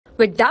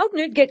With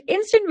Doubtnut, get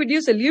instant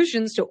video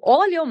solutions to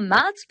all your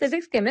maths,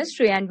 physics,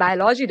 chemistry, and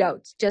biology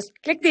doubts. Just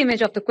click the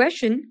image of the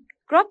question,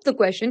 crop the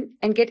question,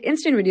 and get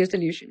instant video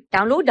solution.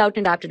 Download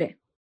Doubtnut app today.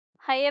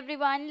 Hi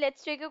everyone,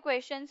 let's take a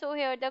question. So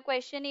here the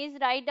question is,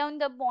 write down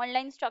the bond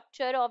line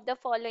structure of the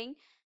following.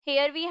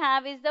 Here we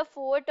have is the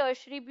 4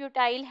 tertiary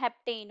butyl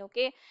heptane.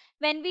 Okay,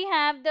 when we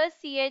have the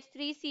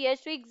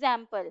CH3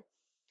 example,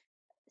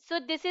 so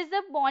this is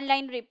the bond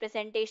line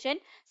representation.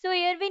 So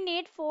here we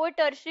need 4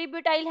 tertiary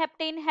butyl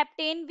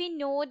heptane. We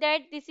know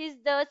that this is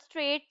the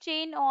straight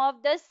chain of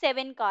the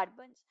 7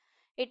 carbons.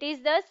 It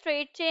is the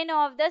straight chain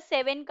of the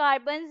 7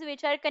 carbons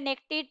which are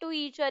connected to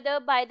each other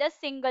by the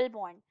single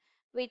bond,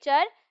 which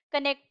are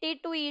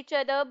connected to each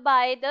other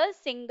by the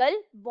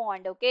single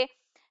bond. Okay,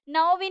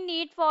 now we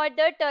need for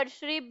the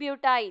tertiary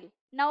butyl.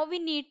 Now we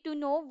need to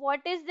know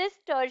what is this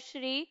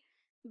tertiary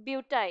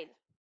butyl.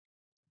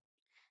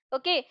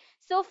 Okay,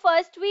 so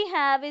first we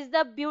have is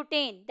the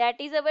butane, that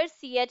is our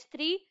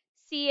CH3,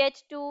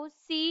 CH2,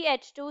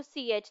 CH2,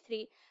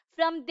 CH3.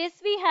 From this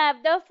we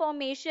have the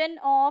formation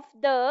of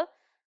the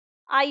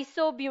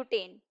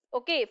isobutane.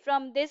 Okay,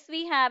 from this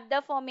we have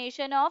the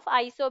formation of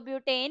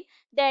isobutane,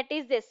 that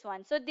is this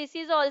one. So this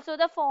is also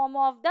the form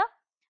of the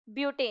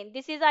butane.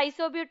 This is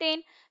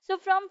isobutane. So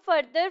from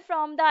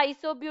the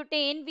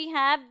isobutane we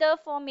have the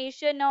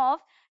formation of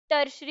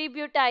tertiary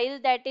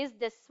butyl, that is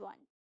this one.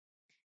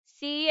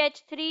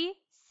 CH3,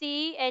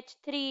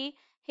 CH3,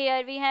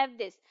 here we have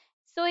this.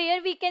 So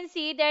here we can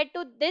see that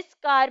to this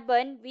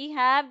carbon we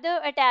have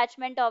the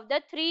attachment of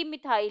the 3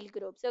 methyl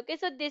groups. Okay,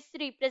 so this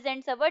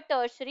represents our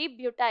tertiary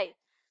butyl.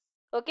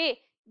 Okay,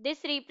 this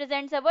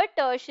represents our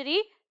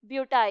tertiary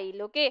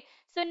butyl. Okay,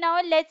 so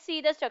now let's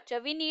see the structure.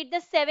 We need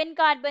the 7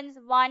 carbons,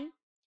 1,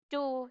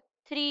 2,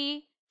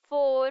 3,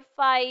 4,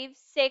 5,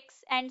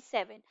 6 and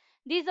 7.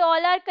 These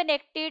all are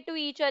connected to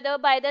each other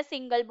by the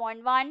single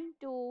bond, 1,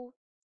 2.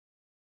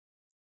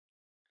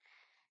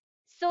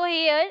 So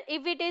here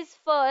if it is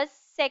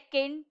first,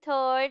 second,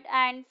 third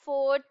and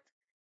fourth,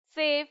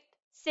 fifth,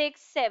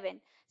 sixth,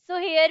 seventh. So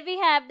here we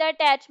have the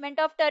attachment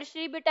of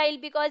tertiary butyl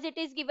because it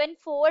is given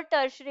 4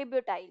 tertiary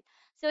butyl.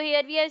 So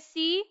here we have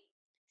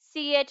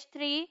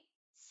CH3,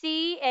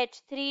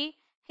 CH3.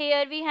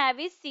 Here we have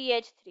is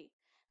CH3.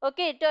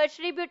 Okay,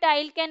 tertiary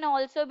butyl can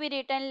also be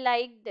written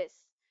like this.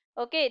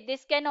 Okay,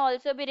 this can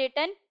also be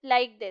written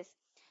like this.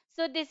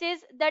 So this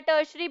is the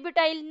tertiary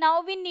butyl.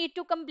 Now we need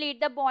to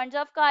complete the bonds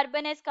of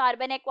carbon as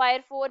carbon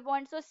acquire 4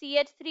 bonds. So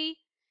CH3,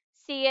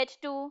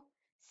 CH2,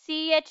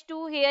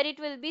 CH2, here it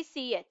will be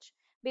CH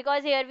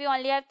because here we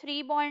only have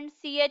 3 bonds,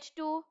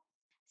 CH2,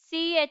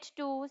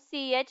 CH2,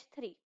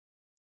 CH3.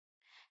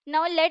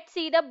 Now let's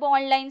see the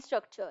bond line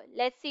structure.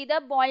 Let's see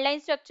the bond line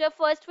structure.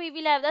 First we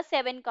will have the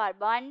 7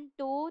 carbon,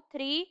 2,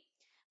 3,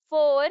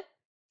 4,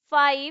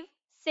 5,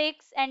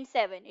 6 and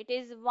 7. It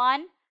is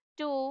 1,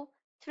 2,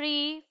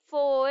 3,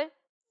 4,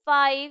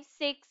 5,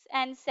 6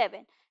 and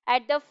 7.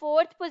 At the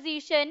fourth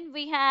position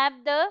we have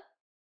the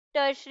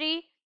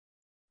tertiary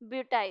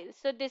butyl.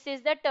 So this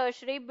is the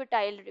tertiary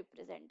butyl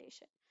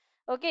representation.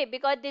 Okay,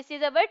 because this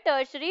is our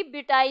tertiary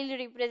butyl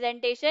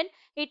representation.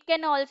 It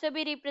can also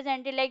be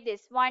represented like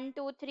this: 1,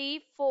 2,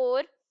 3,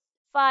 4,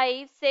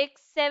 5,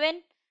 6,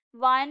 7.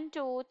 1,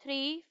 2,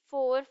 3,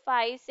 4,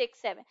 5, 6,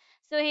 7.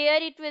 So here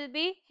it will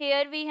be,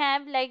 here we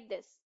have like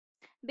this,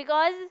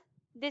 because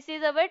this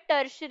is our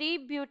tertiary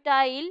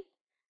butyl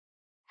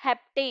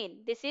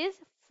heptane. This is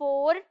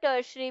 4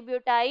 tertiary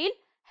butyl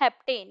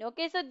heptane.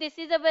 Okay, so this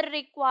is our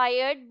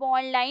required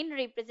bond line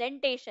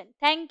representation.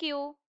 Thank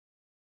you.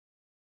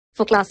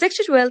 For class 6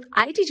 to 12,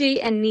 IIT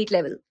JEE and NEET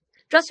level.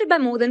 Trusted by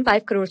more than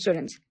 5 crore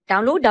students.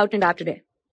 Download Doubtnut app today.